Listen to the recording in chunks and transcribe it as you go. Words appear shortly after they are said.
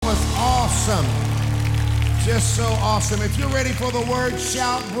awesome. Just so awesome. If you're ready for the word,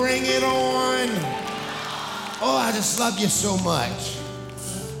 shout, bring it on. Oh, I just love you so much.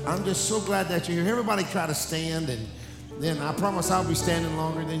 I'm just so glad that you're here. Everybody try to stand, and then I promise I'll be standing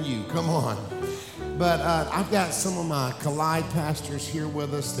longer than you. Come on. But I've got some of my Collide pastors here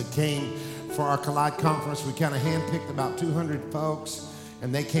with us that came for our Collide conference. We kind of handpicked about 200 folks,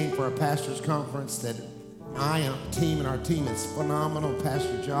 and they came for a pastor's conference that our team is phenomenal.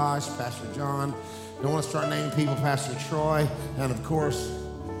 Pastor Josh, Pastor John. Don't want to start naming people. Pastor Troy, and of course,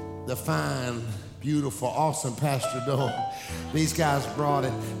 the fine, beautiful, awesome Pastor Dawn. These guys brought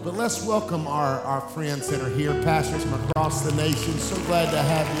it. But let's welcome our friends that are here, pastors from across the nation. So glad to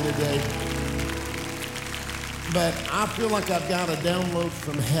have you today. But I feel like I've got a download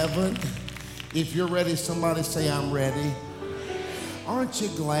from heaven. If you're ready, somebody say, I'm ready. Aren't you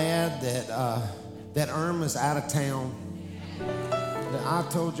glad that Irma's out of town? I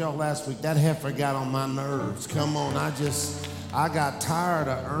told y'all last week, that heifer got on my nerves. Come on, I got tired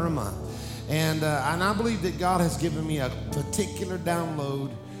of Irma. And I believe that God has given me a particular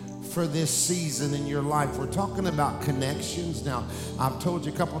download for this season in your life. We're talking about connections. Now, I've told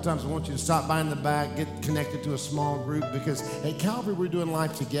you a couple of times, I want you to stop by in the back, get connected to a small group, because at Calvary, we're doing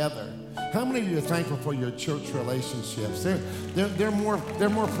life together. How many of you are thankful for your church relationships? They're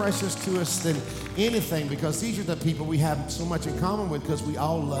more precious to us than anything, because these are the people we have so much in common with, because we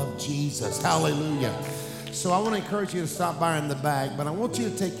all love Jesus. Hallelujah. So I want to encourage you to stop by in the back, but I want you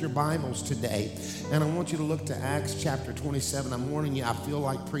to take your Bibles today, and I want you to look to Acts chapter 27. I'm warning you, I feel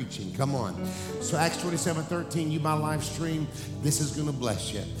like preaching. Come on. So Acts 27:13, you by live stream, this is going to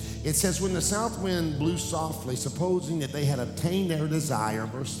bless you. It says, when the south wind blew softly, supposing that they had obtained their desire,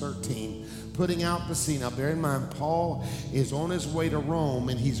 verse 13, putting out to sea. Now bear in mind, Paul is on his way to Rome,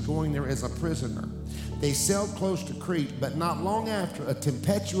 and he's going there as a prisoner. They sailed close to Crete, but not long after, a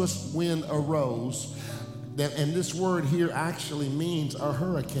tempestuous wind arose. And this word here actually means a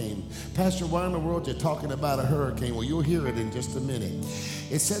hurricane. Pastor, why in the world are you talking about a hurricane? Well, you'll hear it in just a minute.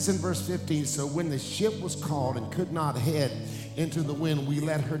 It says in verse 15, so when the ship was called and could not head into the wind, we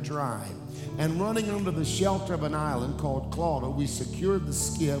let her drive. And running under the shelter of an island called Clauda, we secured the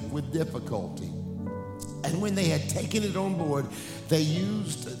skiff with difficulty. And when they had taken it on board, they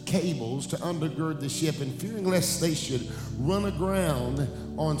used cables to undergird the ship, and fearing lest they should run aground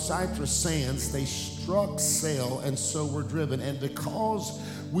on Cyprus sands, they struck sail and so were driven. And because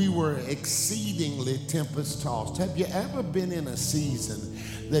we were exceedingly tempest-tossed. Have you ever been in a season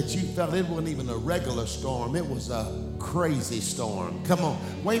that you felt it wasn't even a regular storm, it was a crazy storm? Come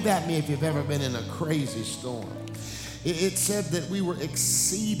on, wave at me if you've ever been in a crazy storm. It said that we were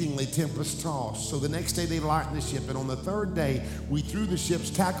exceedingly tempest-tossed. So the next day they lightened the ship, and on the third day we threw the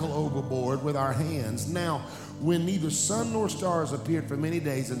ship's tackle overboard with our hands. Now, when neither sun nor stars appeared for many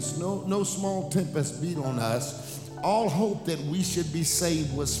days, and no small tempest beat on us, all hope that we should be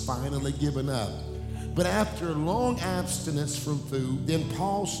saved was finally given up. But after long abstinence from food, then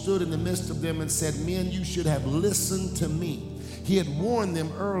Paul stood in the midst of them and said, men, you should have listened to me. He had warned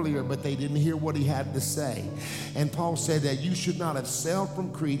them earlier, but they didn't hear what he had to say. And Paul said that you should not have sailed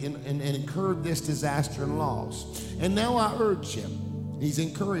from Crete and incurred this disaster and loss. And now I urge him, he's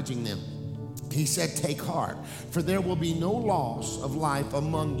encouraging them. He said, take heart, for there will be no loss of life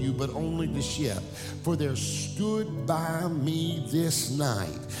among you, but only the ship. For there stood by me this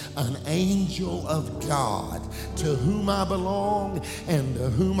night an angel of God, to whom I belong and to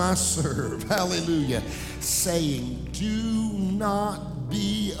whom I serve. Hallelujah. Saying, do not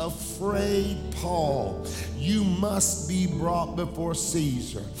be afraid, Paul. You must be brought before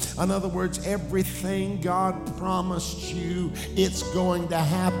Caesar. In other words, everything God promised you, it's going to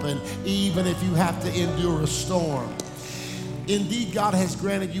happen, even if you have to endure a storm. Indeed, God has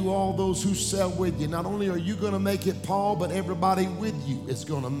granted you all those who sail with you. Not only are you going to make it, Paul, but everybody with you is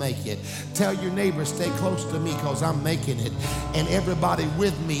going to make it. Tell your neighbor, stay close to me because I'm making it. And everybody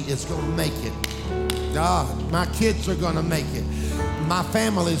with me is going to make it. My kids are going to make it. My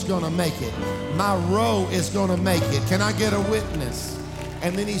family is going to make it. My row is going to make it. Can I get a witness?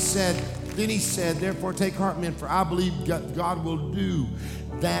 And then he said, therefore take heart, men, for I believe God will do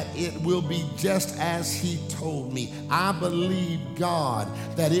that. It will be just as he told me. I believe God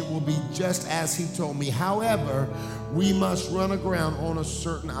that it will be just as he told me. However, we must run aground on a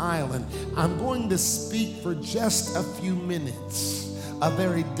certain island. I'm going to speak for just a few minutes a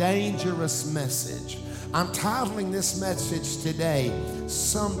very dangerous message. I'm titling this message today,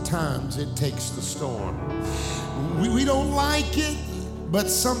 Sometimes It Takes the Storm. We don't like it, but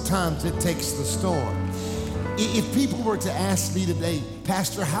sometimes it takes the storm. If people were to ask me today,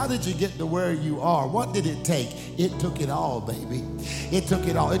 Pastor, how did you get to where you are? What did it take? It took it all, baby. It took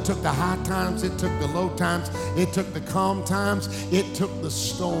it all. It took the high times. It took the low times. It took the calm times. It took the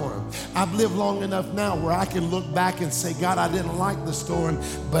storm. I've lived long enough now where I can look back and say, God, I didn't like the storm,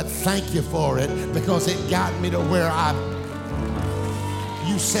 but thank you for it because it got me to where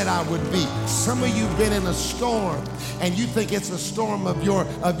you said I would be. Some of you have been in a storm and you think it's a storm of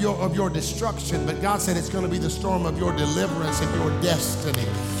your destruction, but God said it's going to be the storm of your deliverance and your destiny.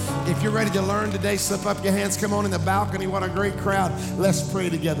 If you're ready to learn today, slip up your hands. Come on in the balcony. What a great crowd. Let's pray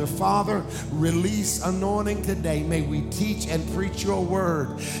together. Father, release anointing today. May we teach and preach your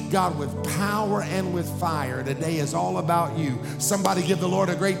word, God, with power and with fire. Today is all about you. Somebody give the Lord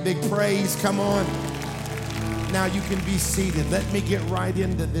a great big praise. Come on. Now you can be seated. Let me get right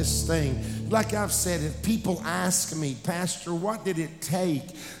into this thing. Like I've said, if people ask me, Pastor, what did it take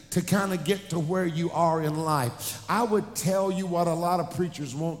to kind of get to where you are in life? I would tell you what a lot of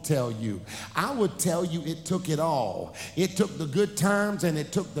preachers won't tell you. I would tell you it took it all. It took the good times and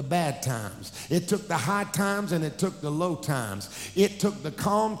it took the bad times. It took the high times and it took the low times. It took the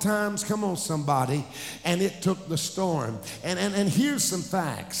calm times, come on somebody, and it took the storm. And here's some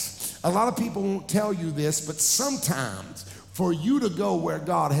facts. A lot of people won't tell you this, but sometimes for you to go where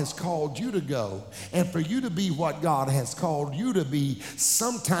God has called you to go and for you to be what God has called you to be,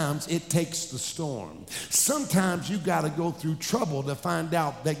 sometimes it takes the storm. Sometimes you got to go through trouble to find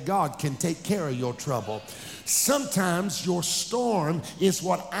out that God can take care of your trouble. Sometimes your storm is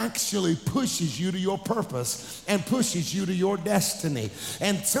what actually pushes you to your purpose and pushes you to your destiny.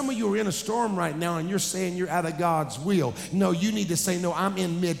 And some of you are in a storm right now and you're saying you're out of God's will. No, you need to say, no, I'm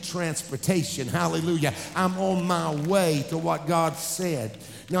in mid-transportation. Hallelujah. I'm on my way to what God said.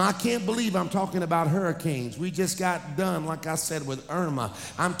 Now, I can't believe I'm talking about hurricanes. We just got done, like I said, with Irma.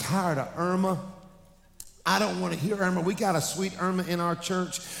 I'm tired of Irma. I don't want to hear Irma. We got a sweet Irma in our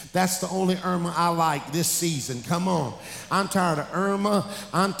church. That's the only Irma I like this season. Come on. I'm tired of Irma.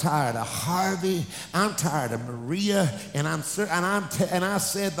 I'm tired of Harvey. I'm tired of Maria. And I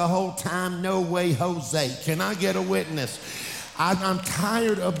said the whole time, no way, Jose. Can I get a witness? I'm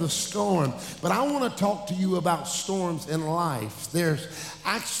tired of the storm, but I want to talk to you about storms in life. There's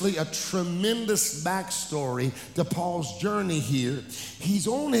actually a tremendous backstory to Paul's journey here. He's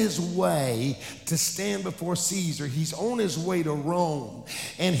on his way to stand before Caesar. He's on his way to Rome,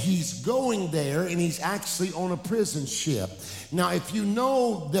 and he's going there, and he's actually on a prison ship. Now, if you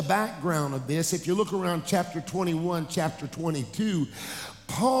know the background of this, if you look around chapter 21, chapter 22,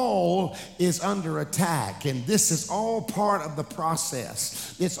 Paul is under attack, and this is all part of the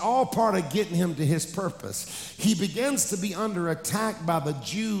process. It's all part of getting him to his purpose. He begins to be under attack by the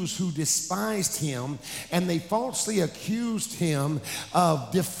Jews who despised him, and they falsely accused him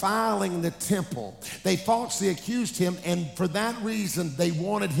of defiling the temple. They falsely accused him, and for that reason, they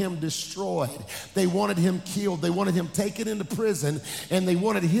wanted him destroyed. They wanted him killed. They wanted him taken into prison, and they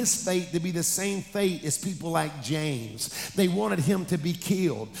wanted his fate to be the same fate as people like James. They wanted him to be killed.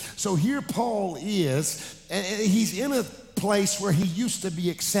 So here Paul is, and he's in a place where he used to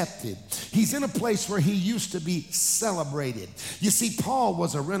be accepted. He's in a place where he used to be celebrated. You see, Paul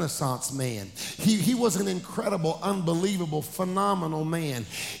was a Renaissance man. He was an incredible, unbelievable, phenomenal man.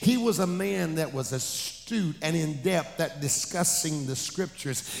 He was a man that was astute and in-depth at discussing the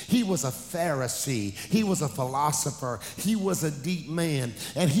scriptures. He was a Pharisee. He was a philosopher. He was a deep man.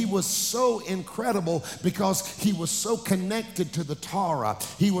 And he was so incredible because he was so connected to the Torah.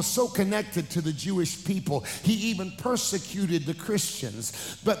 He was so connected to the Jewish people. He even persecuted the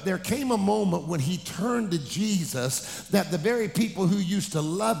Christians. But there came a moment when he turned to Jesus that the very people who used to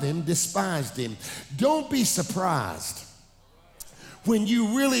love him despised him. Don't be surprised when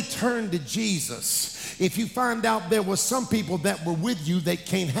you really turn to Jesus, if you find out there were some people that were with you that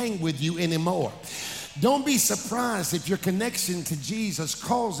can't hang with you anymore. Don't be surprised if your connection to Jesus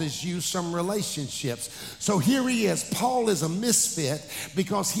causes you some relationships. So here he is. Paul is a misfit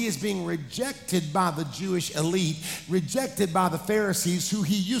because he is being rejected by the Jewish elite, rejected by the Pharisees who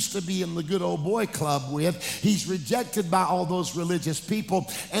he used to be in the good old boy club with. He's rejected by all those religious people.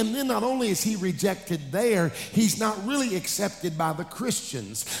 And then not only is he rejected there, he's not really accepted by the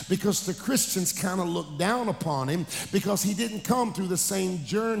Christians because the Christians kind of look down upon him because he didn't come through the same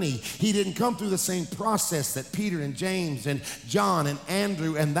journey. He didn't come through the same process that Peter and James and John and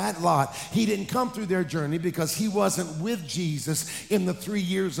Andrew and that lot, he didn't come through their journey because he wasn't with Jesus in the 3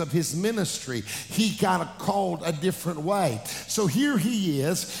 years of his ministry. He got called a different way. So here he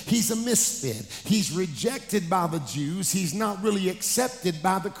is. He's a misfit. He's rejected by the Jews. He's not really accepted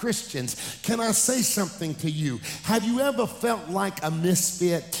by the Christians. Can I say something to you? Have you ever felt like a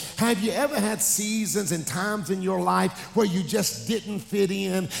misfit? Have you ever had seasons and times in your life where you just didn't fit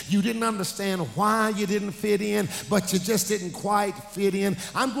in? You didn't understand why you didn't fit in, but you just didn't quite fit in.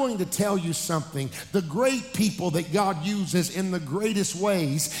 I'm going to tell you something. The great people that God uses in the greatest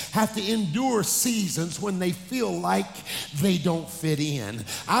ways have to endure seasons when they feel like they don't fit in.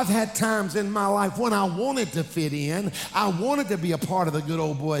 I've had times in my life when I wanted to fit in. I wanted to be a part of the good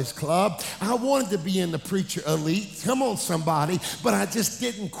old boys club. I wanted to be in the preacher elite. Come on, somebody. But I just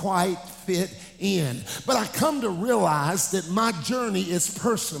didn't quite fit in. But I come to realize that my journey is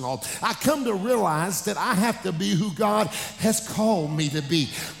personal. I come to realize that I have to be who God has called me to be,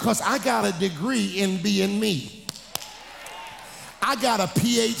 because I got a degree in being me. I got a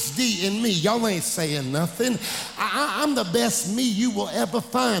PhD in me. Y'all ain't saying nothing. I'm the best me you will ever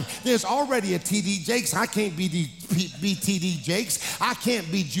find. There's already a T.D. Jakes. I can't be T.D. Jakes. I can't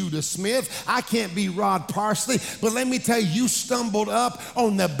be Judah Smith. I can't be Rod Parsley. But let me tell you, you stumbled up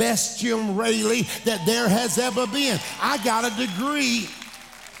on the best Jim Raley that there has ever been. I got a degree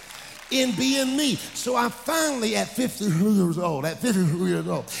in being me. So I finally, at 53 years old,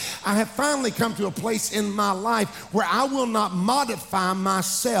 I have finally come to a place in my life where I will not modify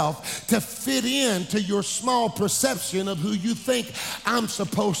myself to fit into your small perception of who you think I'm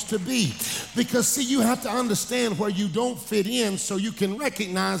supposed to be. Because see, you have to understand where you don't fit in so you can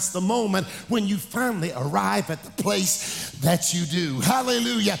recognize the moment when you finally arrive at the place that you do.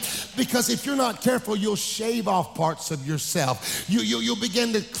 Hallelujah. Because if you're not careful, you'll shave off parts of yourself. You'll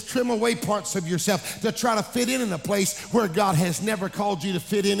begin to trim away parts of yourself to try to fit in a place where God has never called you to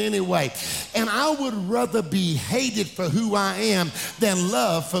fit in anyway. And I would rather be hated for who I am than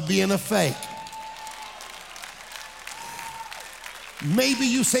loved for being a fake. Maybe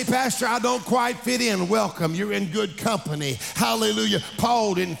you say, Pastor, I don't quite fit in. Welcome. You're in good company. Hallelujah.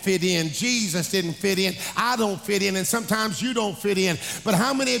 Paul didn't fit in. Jesus didn't fit in. I don't fit in. And sometimes you don't fit in. But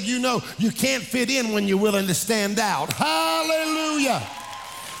how many of you know you can't fit in when you're willing to stand out? Hallelujah.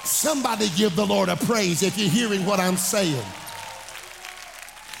 Somebody give the Lord a praise if you're hearing what I'm saying.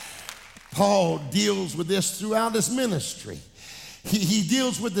 Paul deals with this throughout his ministry. He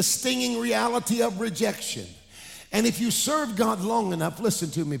deals with the stinging reality of rejection. And if you serve God long enough,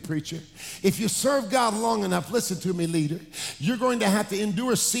 listen to me, preacher. If you serve God long enough, listen to me, leader, you're going to have to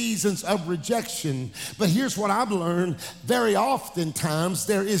endure seasons of rejection. But here's what I've learned. Very oftentimes,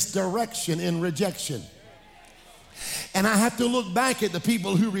 there is direction in rejection. And I have to look back at the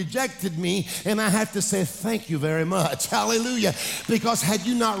people who rejected me, and I have to say, thank you very much. Hallelujah. Because had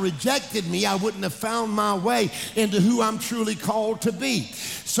you not rejected me, I wouldn't have found my way into who I'm truly called to be.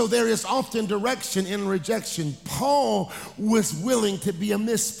 So there is often direction in rejection. Paul was willing to be a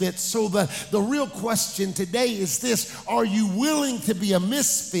misfit. So the real question today is this: are you willing to be a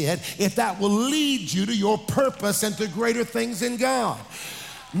misfit if that will lead you to your purpose and to greater things in God?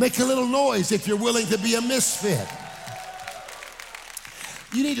 Make a little noise if you're willing to be a misfit.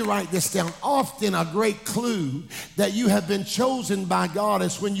 You need to write this down. Often a great clue that you have been chosen by God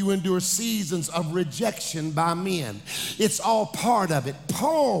is when you endure seasons of rejection by men. It's all part of it.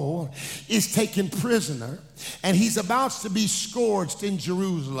 Paul is taken prisoner, and he's about to be scourged in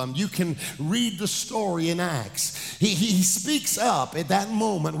Jerusalem. You can read the story in Acts. He speaks up at that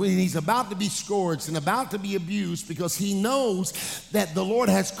moment when he's about to be scourged and about to be abused, because he knows that the Lord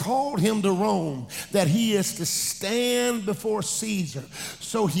has called him to Rome, that he is to stand before Caesar.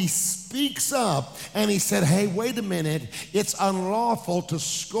 So he speaks up and he said, hey, wait a minute. It's unlawful to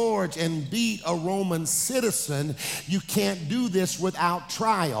scourge and beat a Roman citizen. You can't do this without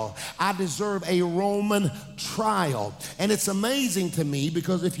trial. I deserve a Roman trial. And it's amazing to me,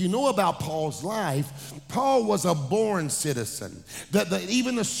 because if you know about Paul's life, Paul was a born citizen.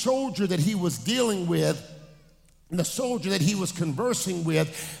 Even the soldier that he was dealing with, the soldier that he was conversing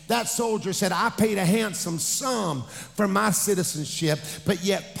with, that soldier said, I paid a handsome sum for my citizenship, but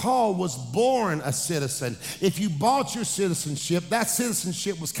yet Paul was born a citizen. If you bought your citizenship, that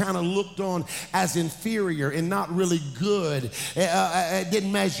citizenship was kind of looked on as inferior and not really good. It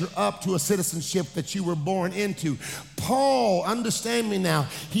didn't measure up to a citizenship that you were born into. Paul, understand me now,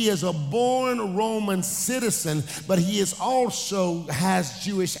 he is a born Roman citizen, but he is also has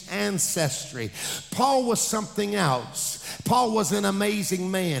Jewish ancestry. Paul was something else. Paul was an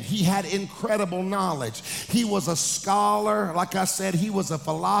amazing man. He had incredible knowledge. He was a scholar. Like I said, he was a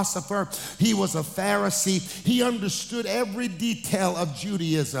philosopher. He was a Pharisee. He understood every detail of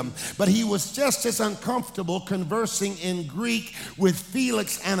Judaism, but he was just as uncomfortable conversing in Greek with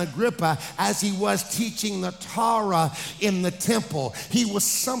Felix and Agrippa as he was teaching the Torah in the temple. He was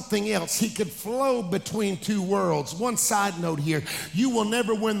something else. He could flow between two worlds. One side note here, you will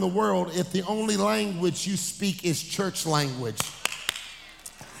never win the world if the only language you speak is church language.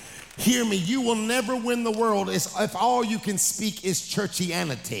 Hear me, you will never win the world if all you can speak is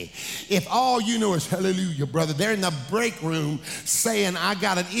churchianity. If all you know is hallelujah, brother. They're in the break room saying, I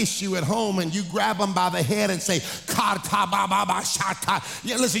got an issue at home, and you grab them by the head and say, Kata ba ba ba shata.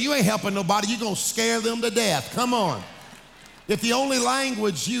 Yeah, listen, you ain't helping nobody. You're going to scare them to death. Come on. If the only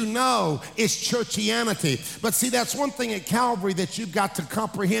language you know is churchianity. But see, that's one thing at Calvary that you've got to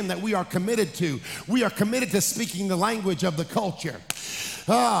comprehend that we are committed to. We are committed to speaking the language of the culture.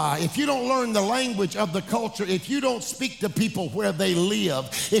 If you don't learn the language of the culture, if you don't speak to people where they live,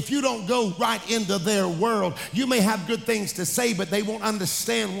 if you don't go right into their world, you may have good things to say, but they won't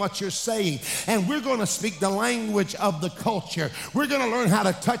understand what you're saying. And we're going to speak the language of the culture. We're going to learn how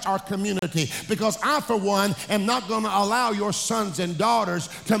to touch our community, because I, for one, am not going to allow your sons and daughters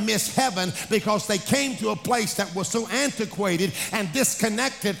to miss heaven because they came to a place that was so antiquated and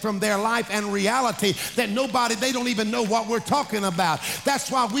disconnected from their life and reality that they don't even know what we're talking about. That's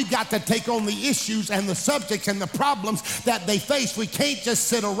why we've got to take on the issues and the subjects and the problems that they face. We can't just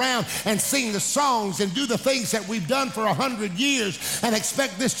sit around and sing the songs and do the things that we've done for 100 years and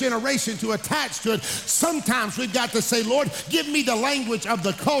expect this generation to attach to it. Sometimes we've got to say, Lord, give me the language of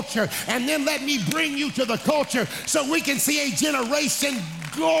the culture, and then let me bring you to the culture so we can see a generation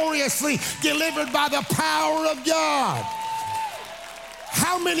gloriously delivered by the power of God.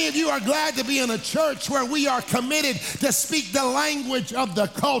 How many of you are glad to be in a church where we are committed to speak the language of the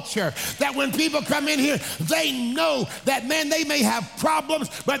culture? That when people come in here, they know that, man, they may have problems,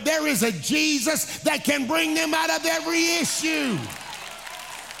 but there is a Jesus that can bring them out of every issue.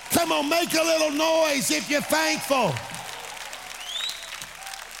 Come on, make a little noise if you're thankful.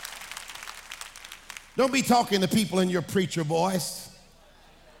 Don't be talking to people in your preacher voice.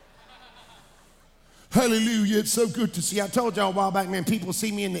 Hallelujah, it's so good to see. I told y'all a while back, man, people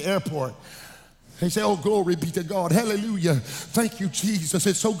see me in the airport. They say, oh, glory be to God. Hallelujah. Thank you, Jesus.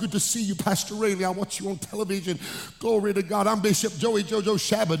 It's so good to see you, Pastor Rayleigh. I watch you on television. Glory to God. I'm Bishop Joey Jojo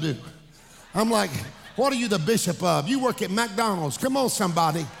Shabadoo. I'm like, what are you the bishop of? You work at McDonald's. Come on,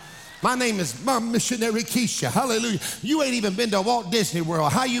 somebody. My name is Mom Missionary Keisha. Hallelujah. You ain't even been to Walt Disney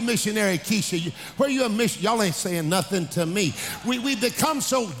World. How you Missionary Keisha? Where you a mission? Y'all ain't saying nothing to me. We've become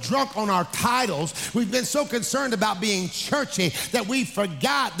so drunk on our titles. We've been so concerned about being churchy that we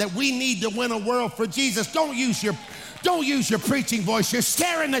forgot that we need to win a world for Jesus. Don't use your preaching voice. You're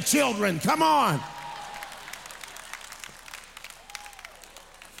scaring the children. Come on.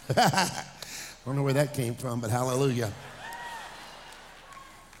 I don't know where that came from, but hallelujah.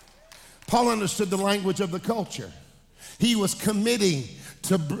 Paul understood the language of the culture. He was committed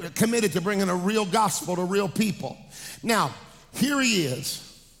to bringing a real gospel to real people. Now, here he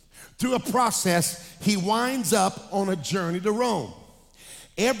is. Through a process, he winds up on a journey to Rome.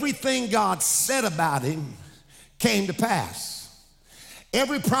 Everything God said about him came to pass.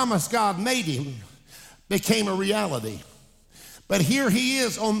 Every promise God made him became a reality. But here he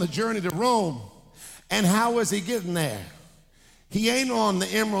is on the journey to Rome. And how is he getting there? He ain't on the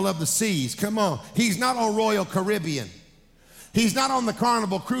Emerald of the Seas. Come on. He's not on Royal Caribbean. He's not on the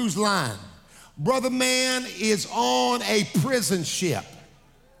Carnival Cruise Line. Brother man is on a prison ship.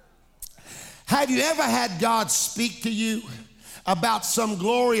 Have you ever had God speak to you about some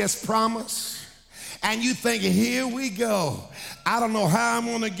glorious promise? And you think, here we go. I don't know how I'm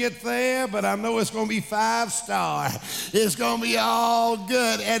going to get there, but I know it's going to be 5-star. It's going to be all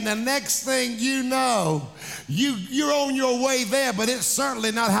good. And the next thing you know, you're on your way there, but it's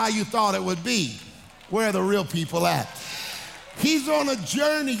certainly not how you thought it would be. Where are the real people at? He's on a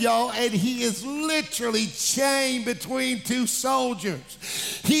journey, y'all, and he is literally chained between two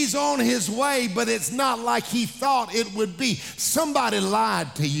soldiers. He's on his way, but it's not like he thought it would be. Somebody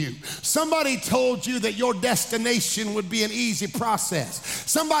lied to you. Somebody told you that your destination would be an easy process.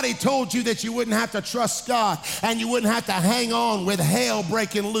 Somebody told you that you wouldn't have to trust God and you wouldn't have to hang on with hell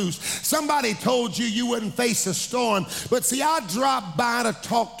breaking loose. Somebody told you you wouldn't face a storm. But see, I dropped by to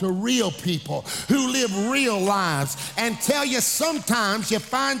talk to real people who live real lives and tell you, sometimes you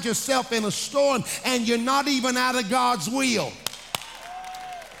find yourself in a storm and you're not even out of God's will.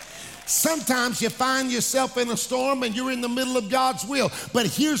 Sometimes you find yourself in a storm and you're in the middle of God's will. But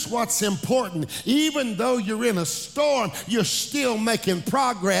here's what's important. Even though you're in a storm, you're still making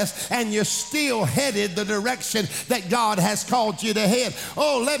progress and you're still headed the direction that God has called you to head.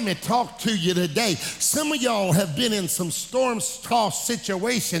 Oh, let me talk to you today. Some of y'all have been in some storm-tossed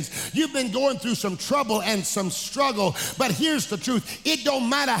situations. You've been going through some trouble and some struggle. But here's the truth. It don't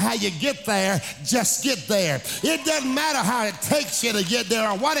matter how you get there, just get there. It doesn't matter how it takes you to get there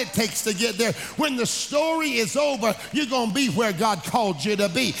or what it takes to get there. When the story is over, you're going to be where God called you to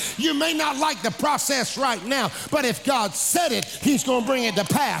be. You may not like the process right now, but if God said it, he's going to bring it to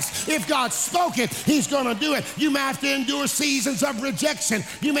pass. If God spoke it, he's going to do it. You may have to endure seasons of rejection.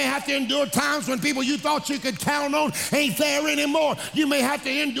 You may have to endure times when people you thought you could count on ain't there anymore. You may have to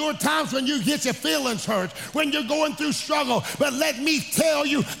endure times when you get your feelings hurt, when you're going through struggle. But let me tell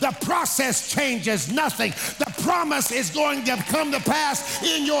you, the process changes nothing. The promise is going to come to pass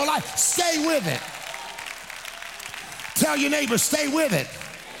in your life. Stay with it. Tell your neighbor, stay with it.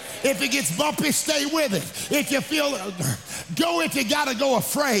 If it gets bumpy, stay with it. If you feel, go if you got to go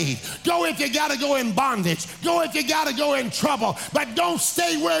afraid. Go if you got to go in bondage. Go if you got to go in trouble. But don't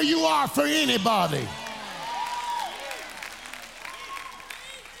stay where you are for anybody.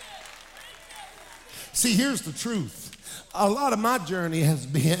 See, here's the truth. A lot of my journey has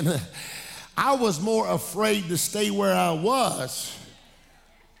been, I was more afraid to stay where I was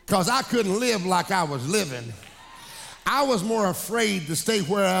because I couldn't live like I was living. I was more afraid to stay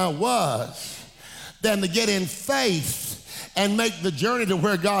where I was than to get in faith and make the journey to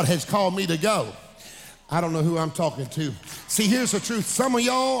where God has called me to go. I don't know who I'm talking to. See, here's the truth. Some of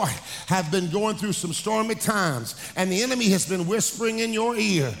y'all have been going through some stormy times, and the enemy has been whispering in your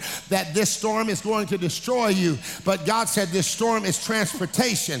ear that this storm is going to destroy you. But God said this storm is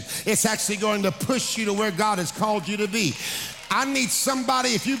transportation. It's actually going to push you to where God has called you to be. I need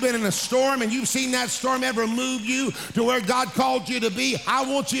somebody, if you've been in a storm and you've seen that storm ever move you to where God called you to be, I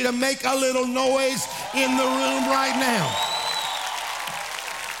want you to make a little noise in the room right now.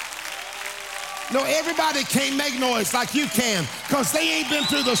 No, everybody can't make noise like you can because they ain't been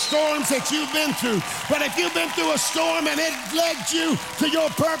through the storms that you've been through. But if you've been through a storm and it led you to your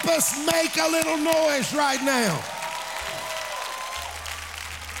purpose, make a little noise right now.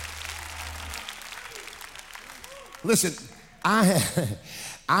 Listen, I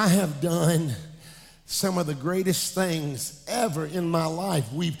have done some of the greatest things ever in my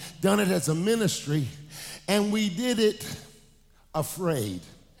life. We've done it as a ministry, and we did it afraid.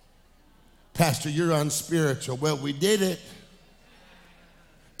 Pastor, you're unspiritual. Well, we did it.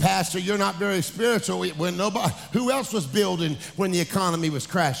 Pastor, you're not very spiritual. When nobody, who else was building when the economy was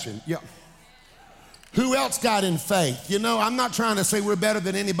crashing? Yeah. Who else got in faith? You know, I'm not trying to say we're better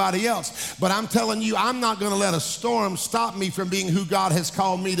than anybody else, but I'm telling you, I'm not going to let a storm stop me from being who God has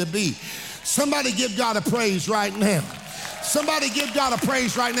called me to be. Somebody give God a praise right now. Somebody give God a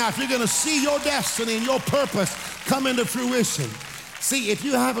praise right now if you're going to see your destiny and your purpose come into fruition. See, if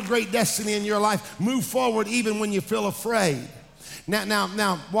you have a great destiny in your life, move forward even when you feel afraid.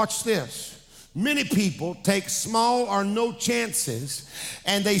 Now, watch this. Many people take small or no chances,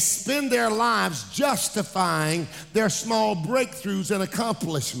 and they spend their lives justifying their small breakthroughs and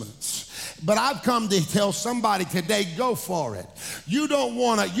accomplishments. But I've come to tell somebody today, go for it. You don't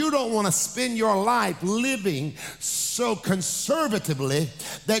want to spend your life living so conservatively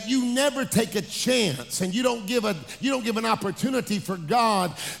that you never take a chance and you don't give an opportunity for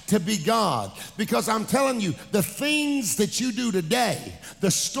God to be God. Because I'm telling you, the things that you do today,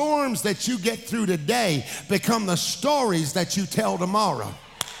 the storms that you get through today become the stories that you tell tomorrow.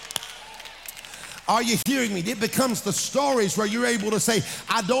 Are you hearing me? It becomes the stories where you're able to say,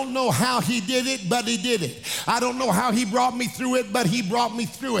 I don't know how he did it, but he did it. I don't know how he brought me through it, but he brought me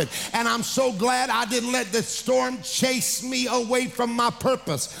through it. And I'm so glad I didn't let the storm chase me away from my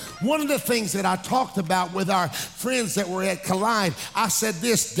purpose. One of the things that I talked about with our friends that were at Collide, I said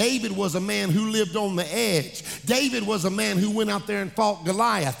this: David was a man who lived on the edge. David was a man who went out there and fought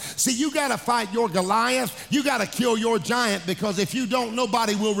Goliath. See, you got to fight your Goliath. You got to kill your giant, because if you don't,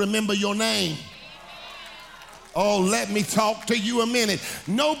 nobody will remember your name. Oh, let me talk to you a minute.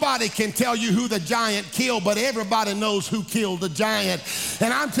 Nobody can tell you who the giant killed, but everybody knows who killed the giant.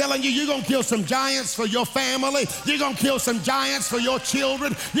 And I'm telling you, you're going to kill some giants for your family. You're going to kill some giants for your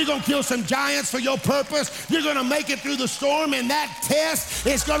children. You're going to kill some giants for your purpose. You're going to make it through the storm, and that test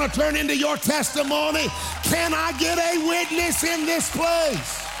is going to turn into your testimony. Can I get a witness in this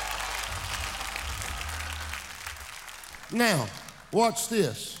place? Now, watch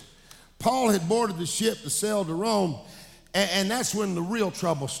this. Paul had boarded the ship to sail to Rome, and that's when the real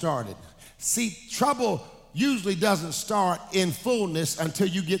trouble started. See, trouble usually doesn't start in fullness until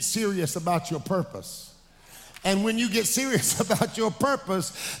you get serious about your purpose. And when you get serious about your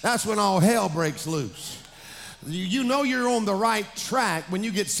purpose, that's when all hell breaks loose. You know you're on the right track when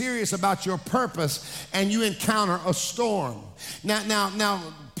you get serious about your purpose and you encounter a storm. Now,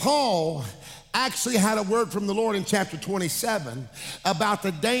 Paul actually had a word from the Lord in chapter 27 about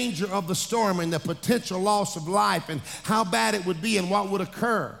the danger of the storm and the potential loss of life and how bad it would be and what would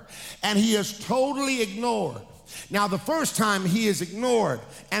occur. And he is totally ignored. Now, the first time he is ignored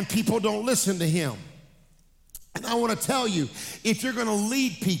and people don't listen to him. And I want to tell you, if you're going to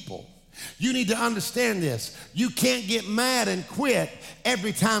lead people, you need to understand this. You can't get mad and quit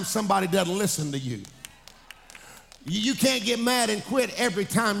every time somebody doesn't listen to you. You can't get mad and quit every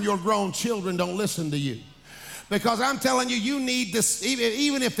time your grown children don't listen to you. Because I'm telling you, you need this,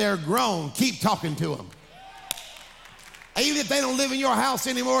 even if they're grown, keep talking to them. Even if they don't live in your house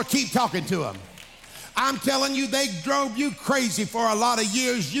anymore, keep talking to them. I'm telling you, they drove you crazy for a lot of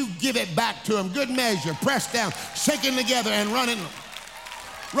years. You give it back to them. Good measure, pressed down, shaking together and running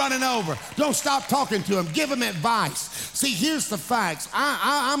over. Don't stop talking to them. Give them advice. See, here's the facts.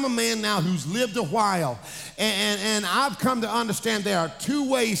 I'm a man now who's lived a while, and I've come to understand there are two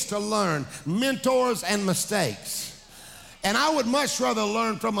ways to learn: mentors and mistakes. And I would much rather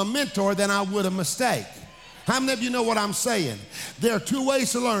learn from a mentor than I would a mistake. How many of you know what I'm saying? There are two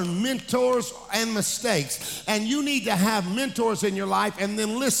ways to learn: mentors and mistakes. And you need to have mentors in your life and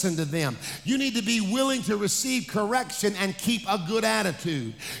then listen to them. You need to be willing to receive correction and keep a good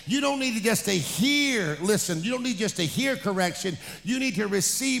attitude. You don't need to just to hear, listen, you don't need just to hear correction. You need to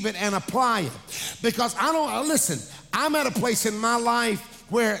receive it and apply it. Because I'm at a place in my life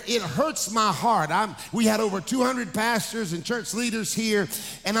where it hurts my heart. We had over 200 pastors and church leaders here,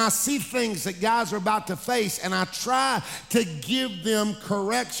 and I see things that guys are about to face, and I try to give them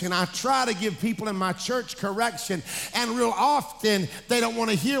correction. I try to give people in my church correction, and real often they don't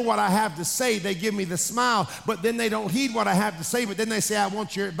want to hear what I have to say. They give me the smile, but then they don't heed what I have to say, but then they say, I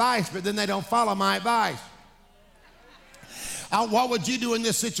want your advice, but then they don't follow my advice. What would you do in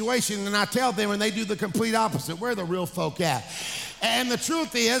this situation? And I tell them, and they do the complete opposite. Where are the real folk at? And the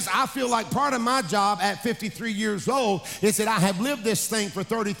truth is, I feel like part of my job at 53 years old is that I have lived this thing for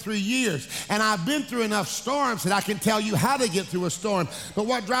 33 years. And I've been through enough storms that I can tell you how to get through a storm. But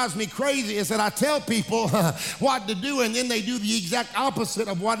what drives me crazy is that I tell people what to do, and then they do the exact opposite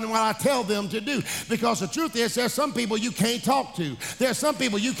of what I tell them to do. Because the truth is, there's some people you can't talk to. There's some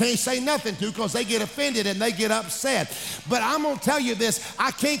people you can't say nothing to because they get offended and they get upset. But I'm going to tell you this, I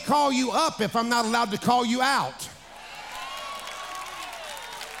can't call you up if I'm not allowed to call you out.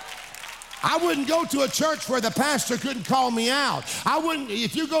 I wouldn't go to a church where the pastor couldn't call me out. I wouldn't,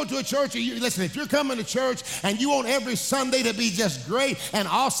 if you go to a church, listen, if you're coming to church and you want every Sunday to be just great and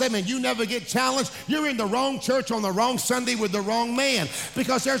awesome and you never get challenged, you're in the wrong church on the wrong Sunday with the wrong man.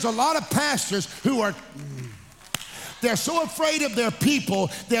 Because there's a lot of pastors who are... They're so afraid of their people,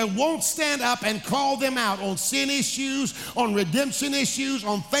 they won't stand up and call them out on sin issues, on redemption issues,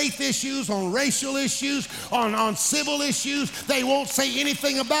 on faith issues, on racial issues, on civil issues. They won't say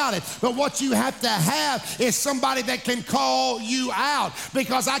anything about it. But what you have to have is somebody that can call you out,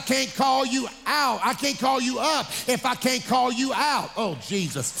 because I can't call you out. I can't call you up if I can't call you out. Oh,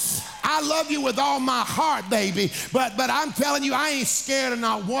 Jesus. I love you with all my heart, baby, but I'm telling you, I ain't scared of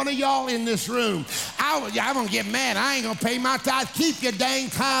not one of y'all in this room. I'm gonna get mad. I ain't gonna pay my tithe. Keep your dang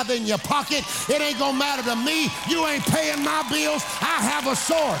tithe in your pocket. It ain't gonna matter to me. You ain't paying my bills. I have a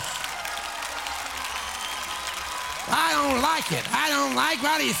source. I don't like it. I don't like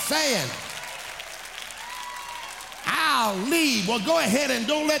what he's saying. I'll leave. Well, go ahead and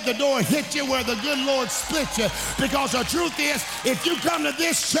don't let the door hit you where the good Lord split you. Because the truth is, if you come to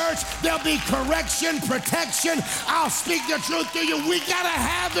this church, there'll be correction, protection. I'll speak the truth to you. We got to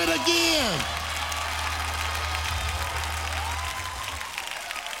have it again.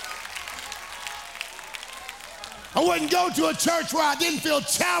 I wouldn't go to a church where I didn't feel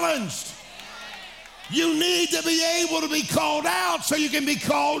challenged. You need to be able to be called out so you can be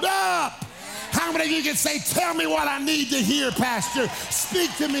called up. How many of you can say, tell me what I need to hear, Pastor?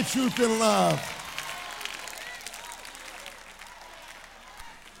 Speak to me truth and love.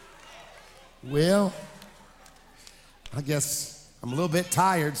 Well, I guess I'm a little bit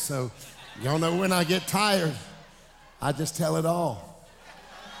tired, so y'all know when I get tired, I just tell it all.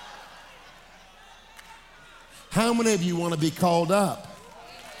 How many of you want to be called up?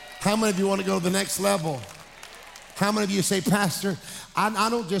 How many of you want to go to the next level? How many of you say, Pastor, I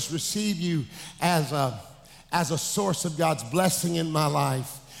don't just receive you as a source of God's blessing in my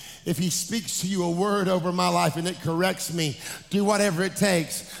life if he speaks to you a word over my life and it corrects me, do whatever it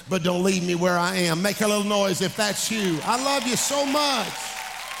takes, but don't leave me where I am. Make a little noise if that's you. I love you so much.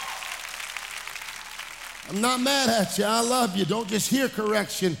 I'm not mad at you. I love you. Don't just hear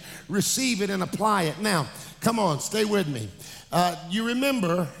correction. Receive it and apply it. Now, come on, stay with me. You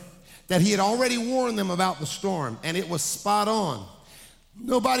remember that he had already warned them about the storm, and it was spot on.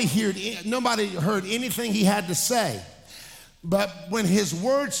 Nobody heard anything he had to say. But when his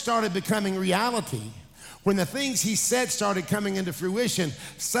words started becoming reality, when the things he said started coming into fruition,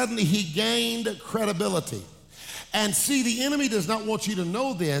 suddenly he gained credibility. And see, the enemy does not want you to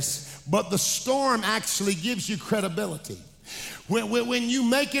know this, but the storm actually gives you credibility. When you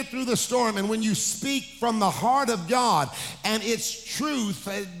make it through the storm and when you speak from the heart of God and it's truth,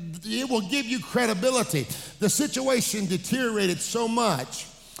 it will give you credibility. The situation deteriorated so much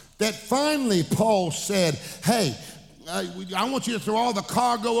that finally Paul said, hey, I want you to throw all the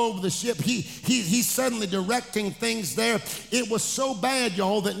cargo over the ship. He's suddenly directing things there. It was so bad,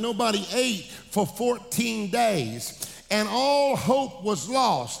 y'all, that nobody ate for 14 days, and all hope was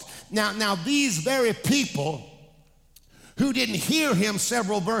lost. Now these very people who didn't hear him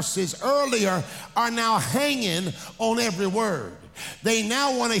several verses earlier are now hanging on every word. They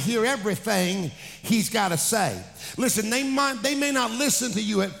now want to hear everything he's got to say. Listen, they may not listen to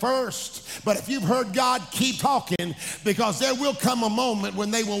you at first, but if you've heard God, keep talking, because there will come a moment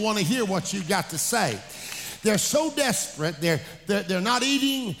when they will want to hear what you got to say. They're so desperate, they're not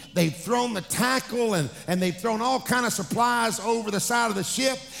eating, they've thrown the tackle and they've thrown all kind of supplies over the side of the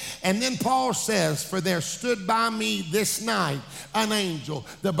ship. And then Paul says, for there stood by me this night an angel.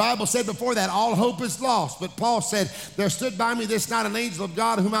 The Bible said before that all hope is lost, but Paul said, there stood by me this night an angel of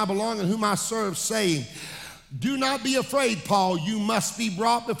God whom I belong and whom I serve, saying, do not be afraid, Paul, you must be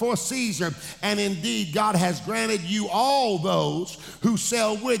brought before Caesar. And indeed, God has granted you all those who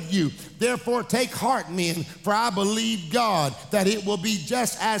sail with you. Therefore, take heart, men, for I believe God that it will be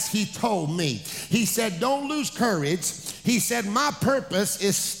just as he told me. He said, don't lose courage. He said, my purpose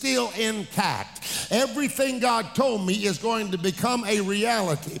is still intact. Everything God told me is going to become a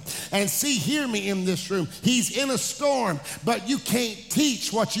reality. And see, hear me in this room. He's in a storm, but you can't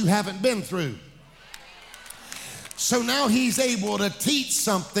teach what you haven't been through. So now he's able to teach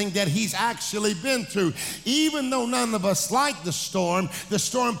something that he's actually been through. Even though none of us like the storm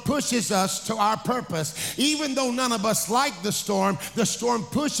pushes us to our purpose. Even though none of us like the storm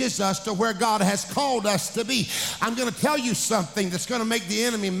pushes us to where God has called us to be. I'm going to tell you something that's going to make the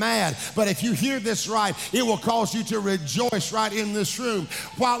enemy mad, but if you hear this right, it will cause you to rejoice right in this room.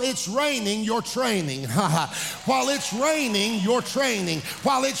 While it's raining, you're training. While it's raining, you're training.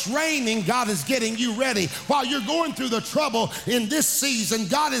 While it's raining, God is getting you ready. While you're going through the trouble in this season,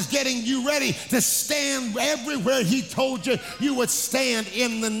 God is getting you ready to stand everywhere he told you you would stand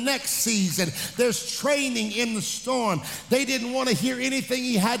in the next season. There's training in the storm. They didn't want to hear anything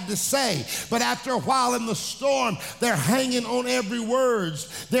he had to say, but after a while in the storm, they're hanging on every word.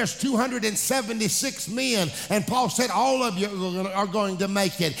 There's 276 men, and Paul said all of you are going to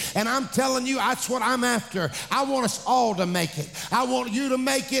make it. And I'm telling you, that's what I'm after. I want us all to make it. I want you to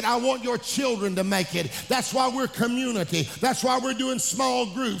make it. I want your children to make it. That's why we're community. That's why we're doing small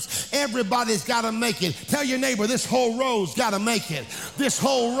groups. Everybody's got to make it. Tell your neighbor, this whole row's got to make it. This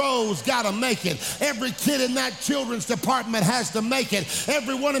whole row's got to make it. Every kid in that children's department has to make it.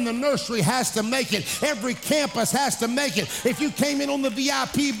 Everyone in the nursery has to make it. Every campus has to make it. If you came in on the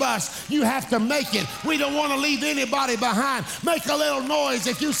VIP bus, you have to make it. We don't want to leave anybody behind. Make a little noise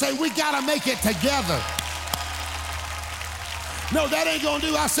if you say, we got to make it together. No, that ain't gonna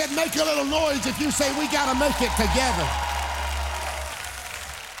do. I said make a little noise if you say we gotta make it together.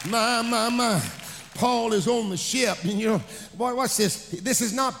 My. Paul is on the ship, and you know, boy, watch this. This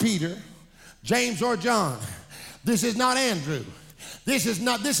is not Peter, James, or John. This is not Andrew. This is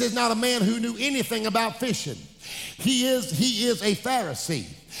not a man who knew anything about fishing. He is a Pharisee.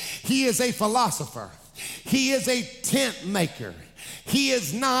 He is a philosopher. He is a tent maker. He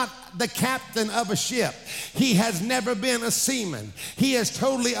is not the captain of a ship. He has never been a seaman. He is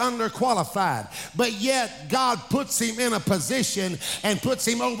totally underqualified. But yet God puts him in a position and puts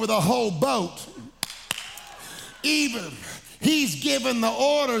him over the whole boat. Even he's given the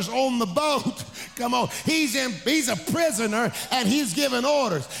orders on the boat. Come on, he's a prisoner and he's giving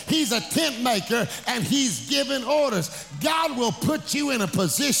orders. He's a tent maker and he's giving orders. God will put you in a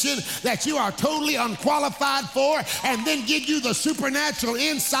position that you are totally unqualified for, and then give you the supernatural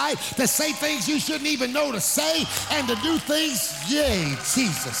insight to say things you shouldn't even know to say and to do things. Yay,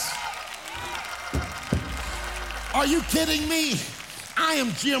 Jesus. Are you kidding me? I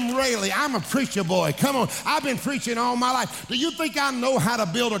am Jim Raley. I'm a preacher boy. Come on. I've been preaching all my life. Do you think I know how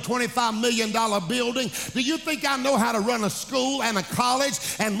to build a $25 million building? Do you think I know how to run a school and a college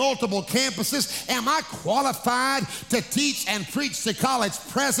and multiple campuses? Am I qualified to teach and preach to college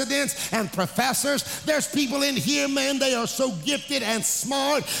presidents and professors? There's people in here, man, they are so gifted and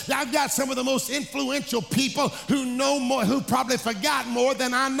smart. I've got some of the most influential people who know more, who probably forgot more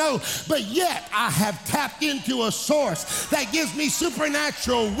than I know. But yet I have tapped into a source that gives me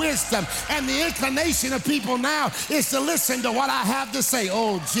supernatural wisdom, and the inclination of people now is to listen to what I have to say.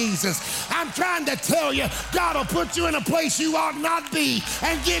 Oh, Jesus, I'm trying to tell you, God will put you in a place you ought not be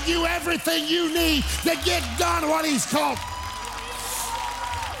and give you everything you need to get done what he's called.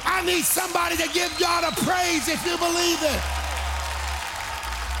 I need somebody to give God a praise if you believe it.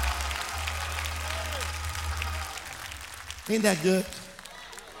 Ain't that good?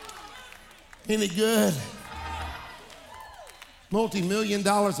 Ain't it good? Multi-million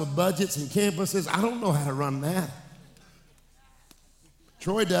dollars of budgets and campuses. I don't know how to run that.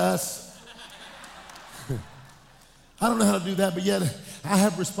 Troy does. I don't know how to do that, but yet I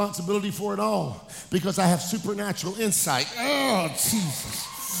have responsibility for it all because I have supernatural insight. Oh, Jesus.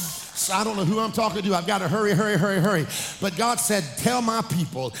 So I don't know who I'm talking to. I've got to hurry. But God said, tell my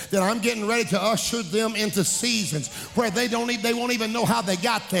people that I'm getting ready to usher them into seasons where they won't even know how they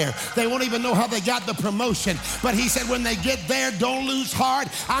got there. They won't even know how they got the promotion. But he said, when they get there, don't lose heart.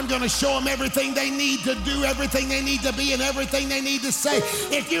 I'm going to show them everything they need to do, everything they need to be, and everything they need to say.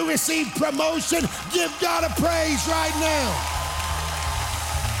 If you receive promotion, give God a praise right now.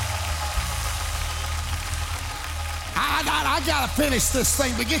 I got to finish this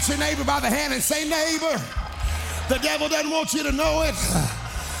thing, but get your neighbor by the hand and say, neighbor, the devil doesn't want you to know it,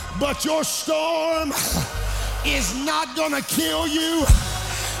 but your storm is not going to kill you.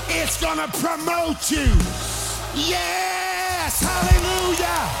 It's going to promote you. Yes,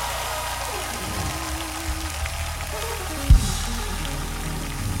 hallelujah.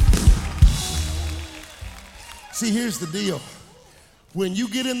 See, here's the deal. When you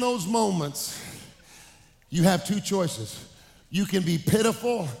get in those moments, you have two choices. You can be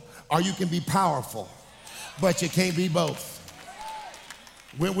pitiful or you can be powerful, but you can't be both.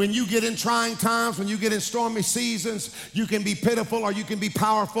 When you get in trying times, when you get in stormy seasons, you can be pitiful or you can be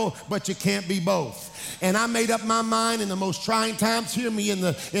powerful, but you can't be both. And I made up my mind in the most trying times, hear me in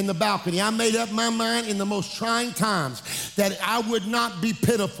the balcony, I made up my mind in the most trying times that I would not be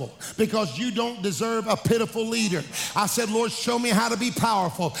pitiful because you don't deserve a pitiful leader. I said, Lord, show me how to be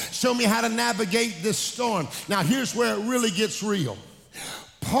powerful. Show me how to navigate this storm. Now here's where it really gets real.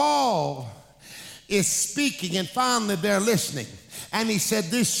 Paul is speaking and finally they're listening. And he said,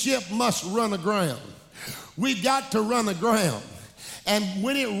 this ship must run aground. We've got to run aground. And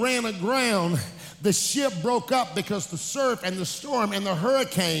when it ran aground, the ship broke up because the surf and the storm and the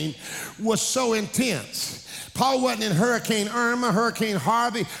hurricane was so intense. Paul wasn't in Hurricane Irma, Hurricane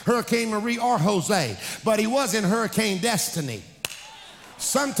Harvey, Hurricane Marie, or Jose, but he was in Hurricane Destiny.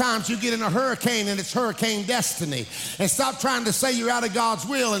 Sometimes you get in a hurricane and it's hurricane destiny. And stop trying to say you're out of God's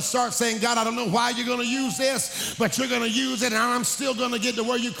will and start saying, God, I don't know why you're going to use this, but you're going to use it and I'm still going to get to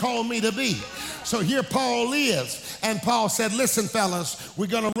where you called me to be. So here Paul is. And Paul said, listen, fellas, we're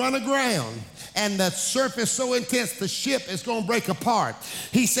going to run aground. And the surf is so intense, the ship is going to break apart.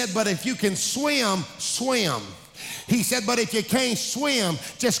 He said, but if you can swim, swim. He said, but if you can't swim,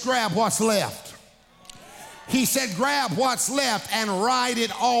 just grab what's left. He said, grab what's left and ride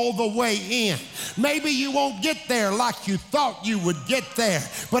it all the way in. Maybe you won't get there like you thought you would get there.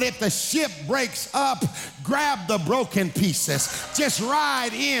 But if the ship breaks up, grab the broken pieces. Just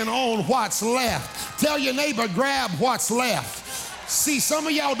ride in on what's left. Tell your neighbor, grab what's left. See, some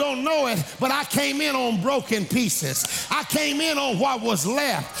of y'all don't know it, but I came in on broken pieces. I came in on what was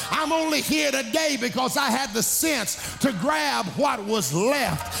left. I'm only here today because I had the sense to grab what was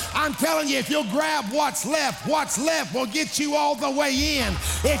left. I'm telling you, if you'll grab what's left will get you all the way in.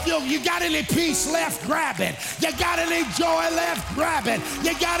 If you got any peace left, grab it. You got any joy left, grab it.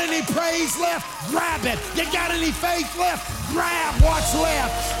 You got any praise left, grab it. You got any faith left, grab what's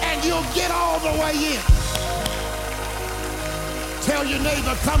left, and you'll get all the way in. Tell your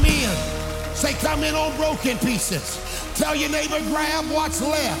neighbor, come in. Say, come in on broken pieces. Tell your neighbor, grab what's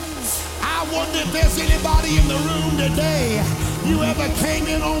left. I wonder if there's anybody in the room today, you ever came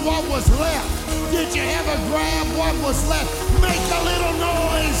in on what was left? Did you ever grab what was left? Make a little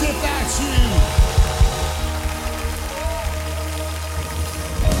noise if that's you.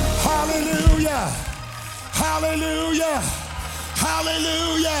 Hallelujah. Hallelujah.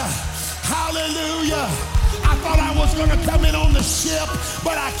 Hallelujah. Hallelujah. I thought I was going to come in on the ship,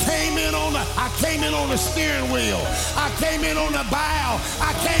 but I came in on the steering wheel. I came in on the bow.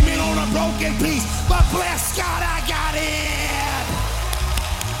 I came in on a broken piece. But bless God, I got in.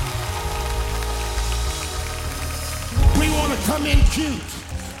 We want to come in cute.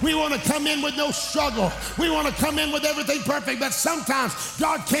 We want to come in with no struggle. We want to come in with everything perfect, but sometimes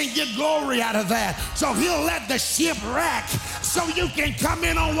God can't get glory out of that. So he'll let the ship wreck so you can come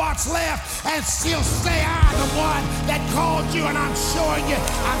in on what's left and still say, I'm the one that called you, and I'm showing you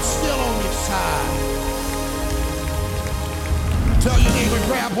I'm still on your side. Tell your neighbor,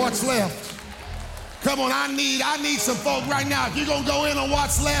 grab what's left. Come on, I need some folk right now. If you're going to go in on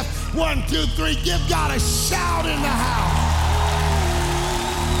what's left, 1, 2, 3, give God a shout in the house.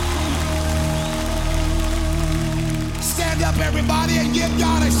 Stand up, everybody, and give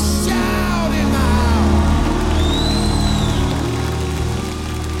God a shout in the house.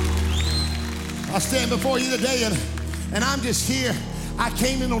 I stand before you today, and I'm just here. I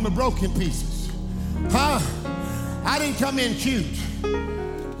came in on the broken pieces. I didn't come in cute.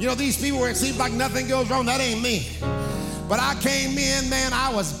 You know, these people where it seems like nothing goes wrong, that ain't me. But I came in, man,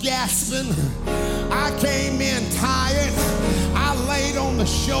 I was gasping. I came in tired. I laid on the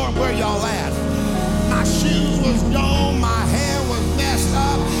shore. Where y'all at? My shoes was gone, my hair was messed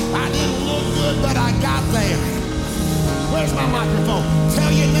up. I didn't look good, but I got there. Where's my microphone?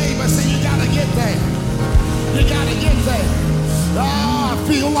 Tell your neighbor, say you gotta get there. You gotta get there. Oh, I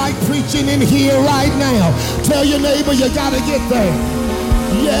feel like preaching in here right now. Tell your neighbor you gotta get there.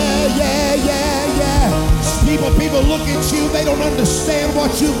 Yeah. People look at you, they don't understand what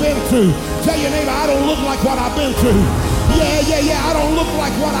you've been through. Tell your neighbor, I don't look like what I've been through. Yeah, I don't look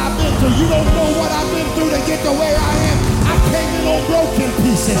like what I've been through. You don't know what I've been through to get to where I am. I came in on broken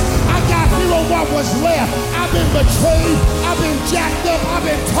pieces. I got here on what was left. I've been betrayed. I've been jacked up. I've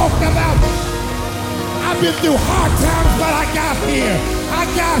been talked about. I've been through hard times, but I got here. I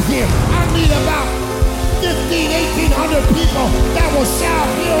need about 1,800 people that will shout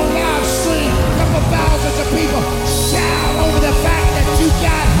here on live stream. A couple thousands of people shout over the fact that you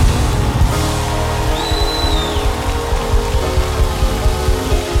got here.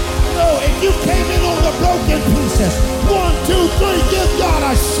 If you came in on the broken pieces, 1, 2, 3, give God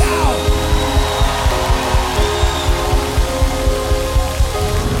a shout.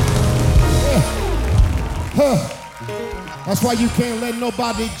 That's why you can't let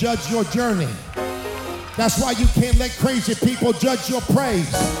nobody judge your journey. That's why you can't let crazy people judge your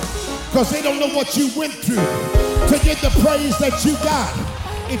praise, because they don't know what you went through to get the praise that you got.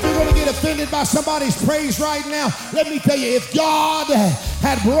 If you're going to get offended by somebody's praise right now, let me tell you, if God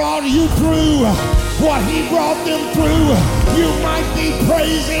had brought you through what he brought them through, you might be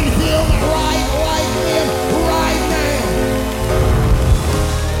praising him right like them right now.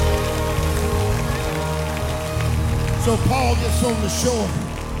 So Paul gets on the shore,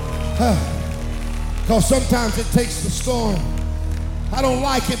 because sometimes it takes the storm. I don't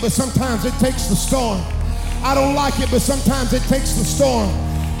like it, but sometimes it takes the storm. I don't like it, but sometimes it takes the storm.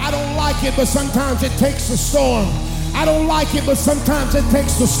 I don't like it, but sometimes it takes the storm. I don't like it, but sometimes it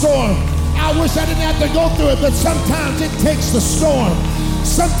takes the storm. I wish I didn't have to go through it, but sometimes it takes the storm.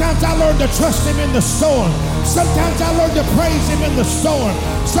 Sometimes I learn to trust him in the storm. Sometimes I learn to praise him in the storm.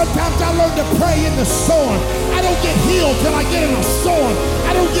 Sometimes I learn to pray in the storm. I don't get healed till I get in a storm.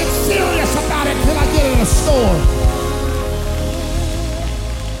 I don't get serious about it till I get in a storm.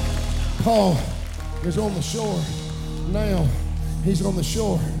 Paul is on the shore now. He's on the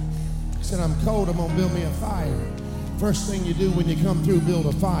shore. He said, I'm cold, I'm gonna build me a fire. First thing you do when you come through, build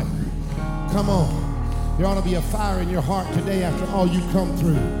a fire. Come on. There ought to be a fire in your heart today after all you come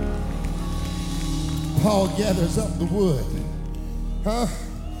through. Paul gathers up the wood.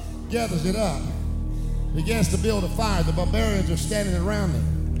 Gathers it up. Begins to build a fire. The barbarians are standing around him.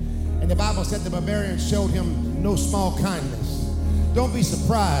 And the Bible said the barbarians showed him no small kindness. Don't be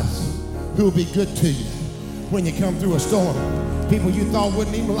surprised who will be good to you when you come through a storm. People you thought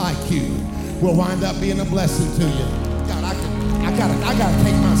wouldn't even like you will wind up being a blessing to you. God, I gotta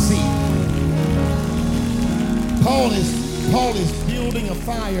take my seat. Paul is building a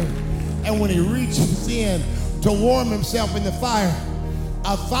fire, and when he reaches in to warm himself in the fire,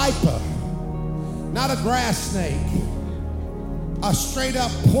 a viper, not a grass snake, a straight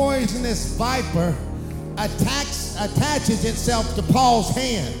up poisonous viper attaches itself to Paul's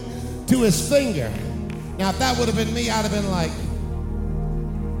hand, to his finger. Now, if that would have been me, I'd have been like,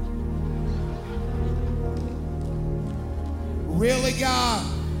 really, God?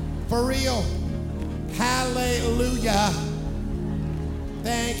 For real? Hallelujah.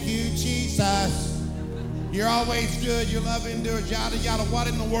 Thank you, Jesus. You're always good. Your love endures. Yada, yada. What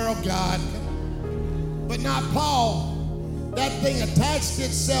in the world, God? but not Paul. That thing attached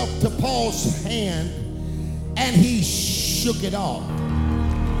itself to Paul's hand and he shook it off.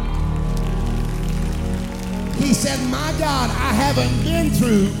 He said, my God, I haven't been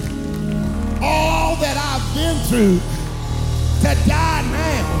through all that I've been through to die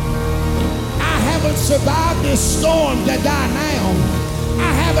now. I haven't survived this storm to die now.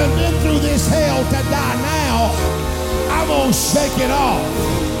 I haven't been through this hell to die now. I'm gonna shake it off.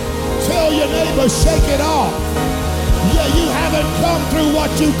 Tell your neighbor, shake it off. Yeah, you haven't come through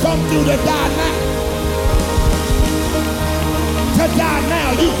what you come through to die now. To die now.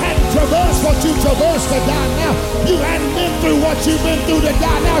 You hadn't traversed what you traversed to die now. You hadn't been through what you've been through to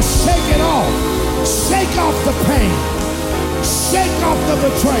die now. Shake it off. Shake off the pain. Shake off the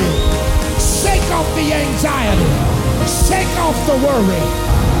betrayal. Shake off the anxiety. Shake off the worry.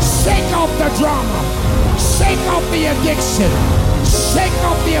 Shake off the drama. Shake off the addiction. Shake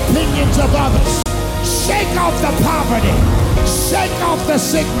off the opinions of others. Shake off the poverty. Shake off the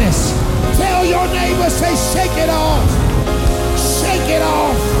sickness. Tell your neighbor, say, shake it off. Shake it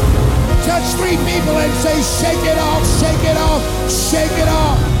off. Touch 3 people and say, shake it off, shake it off, shake it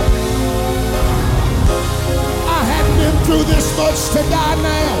off. I hadn't been through this much to die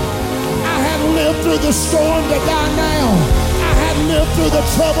now. I hadn't lived through the storm to die now. I hadn't lived through the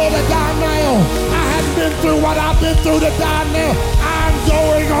trouble to die now. I hadn't been through what I've been through to die now. I'm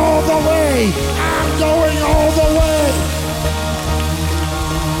going all the way. I'm going all the way.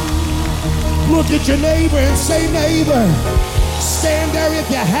 Look at your neighbor and say, neighbor, stand there if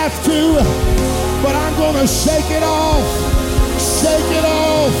you have to, but I'm gonna shake it off. Shake it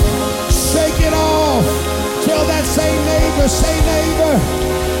off. Shake it off. Tell that same neighbor, say neighbor,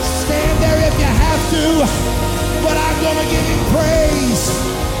 stand there if you have to, but I'm gonna give him praise,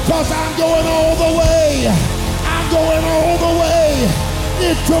 cause I'm going all the way. I'm going all the way.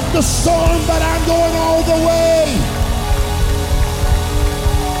 It took the storm, but I'm going all the way.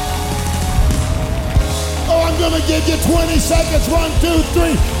 Oh, I'm gonna give you 20 seconds. 1, 2,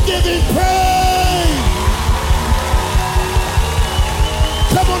 3. Give him praise.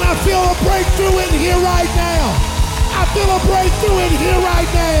 Come on, I feel a breakthrough in here right now. I feel a breakthrough in here right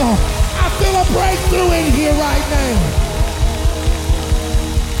now. I feel a breakthrough in here right now.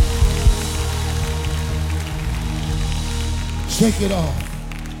 Shake it off.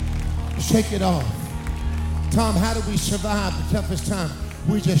 Shake it off. Tom, how did we survive the toughest time?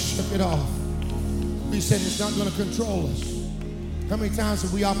 We just shook it off. We said it's not going to control us. How many times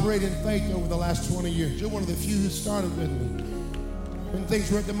have we operated in faith over the last 20 years? You're one of the few who started with me when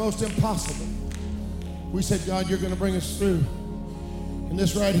things were at the most impossible. We said, God, you're going to bring us through. And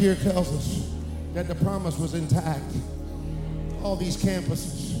this right here tells us that the promise was intact. All these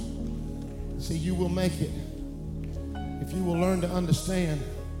campuses. See, you will make it if you will learn to understand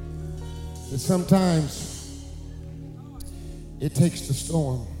that sometimes it takes the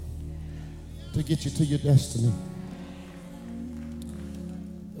storm to get you to your destiny.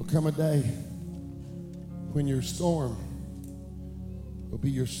 There'll come a day when your storm will be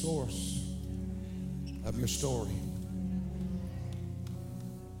your source of your story.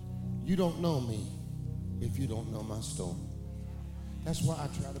 You don't know me if you don't know my story. That's why I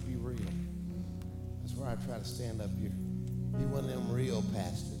try to be real. That's why I try to stand up here. Be one of them real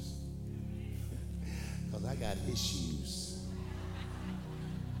pastors. Because I got issues.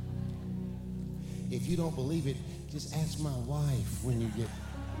 If you don't believe it, just ask my wife when you get.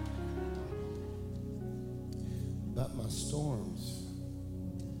 But my storms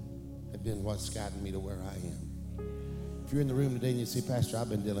have been what's gotten me to where I am. If you're in the room today and you say, Pastor, I've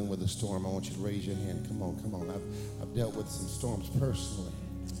been dealing with a storm, I want you to raise your hand. Come on, come on. I've dealt with some storms personally.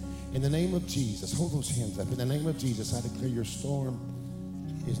 In the name of Jesus, hold those hands up. In the name of Jesus, I declare your storm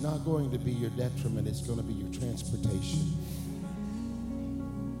is not going to be your detriment. It's going to be your transportation.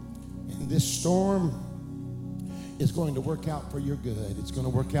 And this storm is going to work out for your good. It's going to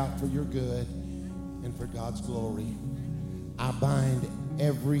work out for your good and for God's glory. I bind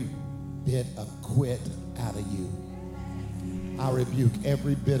every bit of quit out of you. I rebuke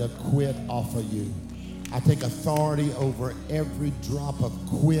every bit of quit off of you. I take authority over every drop of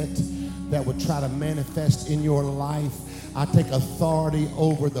quit that would try to manifest in your life. I take authority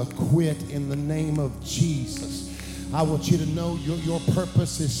over the quit in the name of Jesus. I want you to know your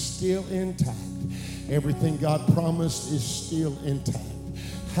purpose is still intact. Everything God promised is still intact.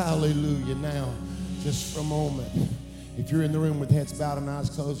 Hallelujah. Now, just for a moment, If you're in the room with heads bowed and eyes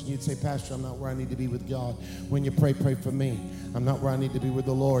closed and you'd say, Pastor, I'm not where I need to be with God. When you pray, pray for me. I'm not where I need to be with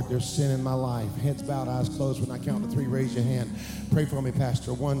the Lord. There's sin in my life. Heads bowed, eyes closed. When I count to 3, raise your hand. Pray for me,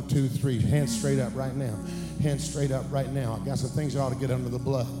 Pastor. 1, 2, 3. Hands straight up right now. Hands straight up right now. I got some things you ought to get under the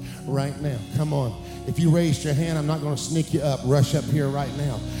blood right now. Come on. If you raised your hand, I'm not going to sneak you up. Rush up here right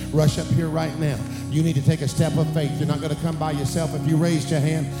now. Rush up here right now. You need to take a step of faith. You're not going to come by yourself. If you raised your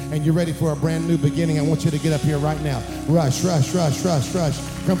hand and you're ready for a brand new beginning, I want you to get up here right now. Rush, rush, rush, rush, rush.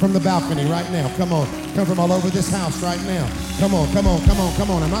 Come from the balcony right now. Come on. Come from all over this house right now. Come on, come on, come on,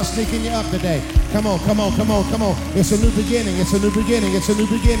 come on. I'm not sneaking you up today. Come on, come on, come on, come on. It's a new beginning. It's a new beginning. It's a new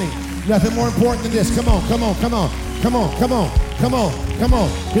beginning. Nothing more important than this. Come on, come on, come on. Come on, come on, come on, come on.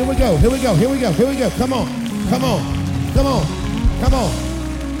 Here we go, here we go, here we go, here we go. Come on, come on, come on, come on.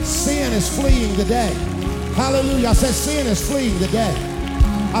 Sin is fleeing today. Hallelujah. I said sin is fleeing today.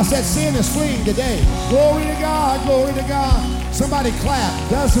 I said sin is fleeing today. Glory to God, glory to God. Somebody clap.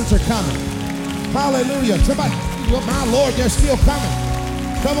 Dozens are coming. Hallelujah. Somebody, well, my Lord, they're still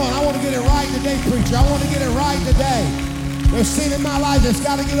coming. Come on, I want to get it right today, preacher. I want to get it right today. There's sin in my life that's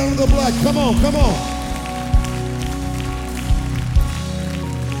got to get under the blood. Come on, come on.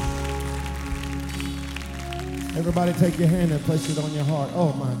 Everybody take your hand and place it on your heart.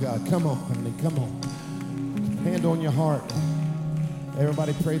 Oh, my God. Come on, honey. Come on. Hand on your heart.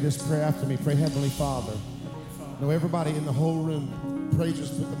 Everybody pray this prayer after me. Pray, Heavenly Father. No, everybody in the whole room, pray,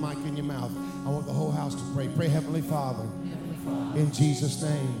 just put the mic in your mouth. I want the whole house to pray. Pray, Heavenly Father, in Jesus'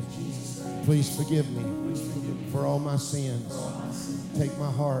 name, please forgive me for all my sins. Take my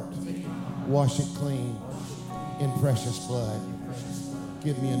heart, wash it clean in precious blood.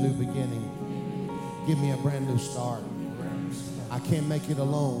 Give me a new beginning. Give me a brand new start. I can't make it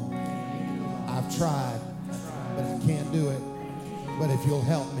alone. I've tried, but I can't do it. But if you'll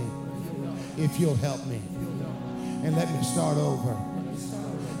help me, if you'll help me, and let me start over,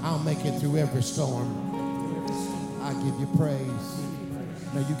 I'll make it through every storm. I give you praise.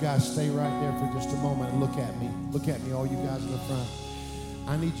 Now you guys stay right there for just a moment and look at me. Look at me, all you guys in the front.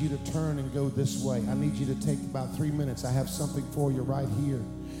 I need you to turn and go this way. I need you to take about 3 minutes. I have something for you right here.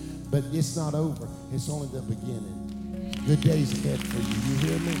 But it's not over. It's only the beginning. Good days ahead for you. You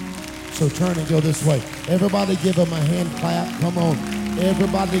hear me? So turn and go this way. Everybody give them a hand clap. Come on.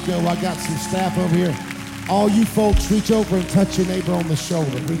 Everybody go. I got some staff over here. All you folks, reach over and touch your neighbor on the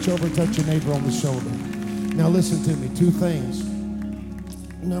shoulder. Reach over and touch your neighbor on the shoulder. Now listen to me. 2 things.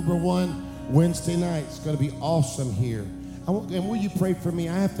 Number 1, Wednesday night is going to be awesome here. And will you pray for me?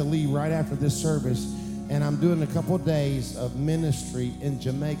 I have to leave right after this service. And I'm doing a couple of days of ministry in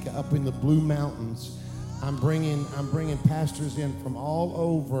Jamaica, up in the Blue Mountains. I'm bringing pastors in from all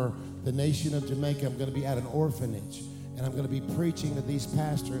over the nation of Jamaica. I'm going to be at an orphanage, and I'm going to be preaching to these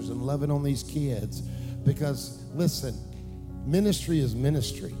pastors and loving on these kids. Because listen, ministry is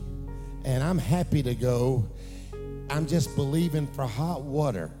ministry, and I'm happy to go. I'm just believing for hot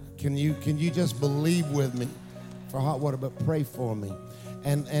water. Can you just believe with me for hot water? But pray for me.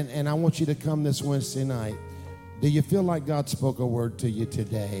 And I want you to come this Wednesday night. Do you feel like God spoke a word to you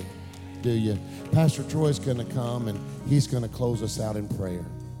today? Do you? Pastor Troy's going to come, and he's going to close us out in prayer.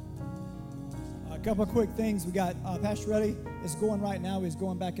 A couple of quick things. We got Pastor Reddy is going right now. He's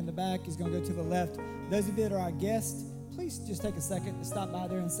going back in the back. He's going to go to the left. Those of you that are our guests, please just take a second to stop by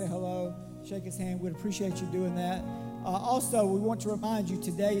there and say hello, shake his hand. We'd appreciate you doing that. Also, we want to remind you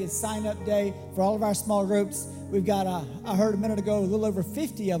today is sign-up day for all of our small groups. We've got, I heard a minute ago, a little over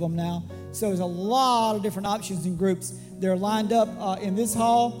 50 of them now. So there's a lot of different options and groups. They're lined up in this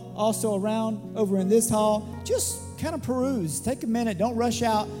hall, also around over in this hall. Just kind of peruse. Take a minute. Don't rush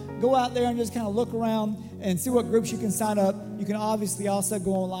out. Go out there and just kind of look around and see what groups you can sign up. You can obviously also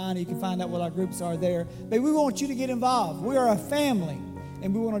go online and you can find out what our groups are there. But we want you to get involved. We are a family,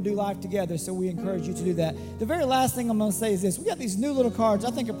 and we want to do life together, so we encourage you to do that. The very last thing I'm going to say is this. We got these new little cards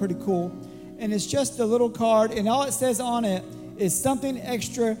I think are pretty cool, and it's just a little card, and all it says on it is something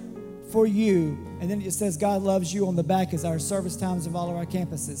extra for you, and then it says God loves you on the back as our service times of all of our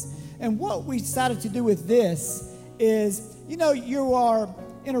campuses. And what we decided to do with this is, you know, you are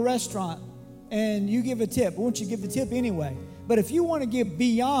in a restaurant, and you give a tip. We want you to give the tip anyway. But if you want to give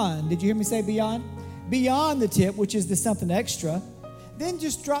beyond, did you hear me say beyond? Beyond the tip, which is the something extra, then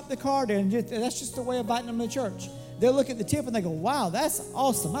just drop the card in. That's just a way of inviting them to church. They'll look at the tip and they go, wow, that's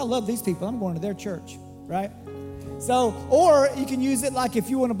awesome. I love these people. I'm going to their church, right? So, or you can use it like if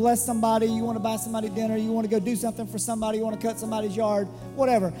you want to bless somebody, you want to buy somebody dinner, you want to go do something for somebody, you want to cut somebody's yard,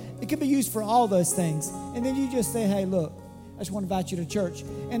 whatever. It can be used for all those things. And then you just say, hey, look, I just want to invite you to church.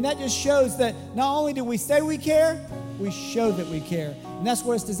 And that just shows that not only do we say we care, we show that we care. And that's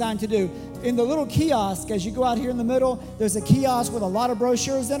what it's designed to do. In the little kiosk, as you go out here in the middle, there's a kiosk with a lot of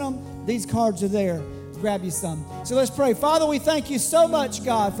brochures in them. These cards are there. Grab you some. So let's pray. Father, we thank you so much,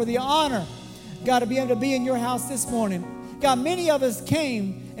 God, for the honor, God, to be able to be in your house this morning. God, many of us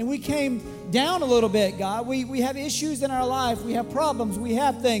came, and we came down a little bit, God. We have issues in our life. We have problems. We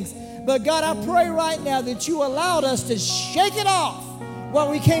have things. But God, I pray right now that you allowed us to shake it off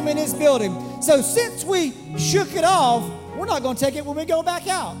while we came in this building. So since we shook it off, we're not going to take it when we go back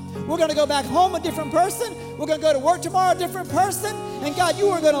out. We're going to go back home a different person. We're going to go to work tomorrow a different person. And God, you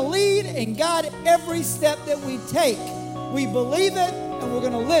are going to lead and guide every step that we take. We believe it, and we're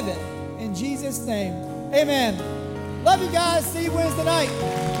going to live it. In Jesus' name, amen. Love you guys. See you Wednesday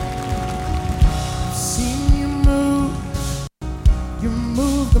night.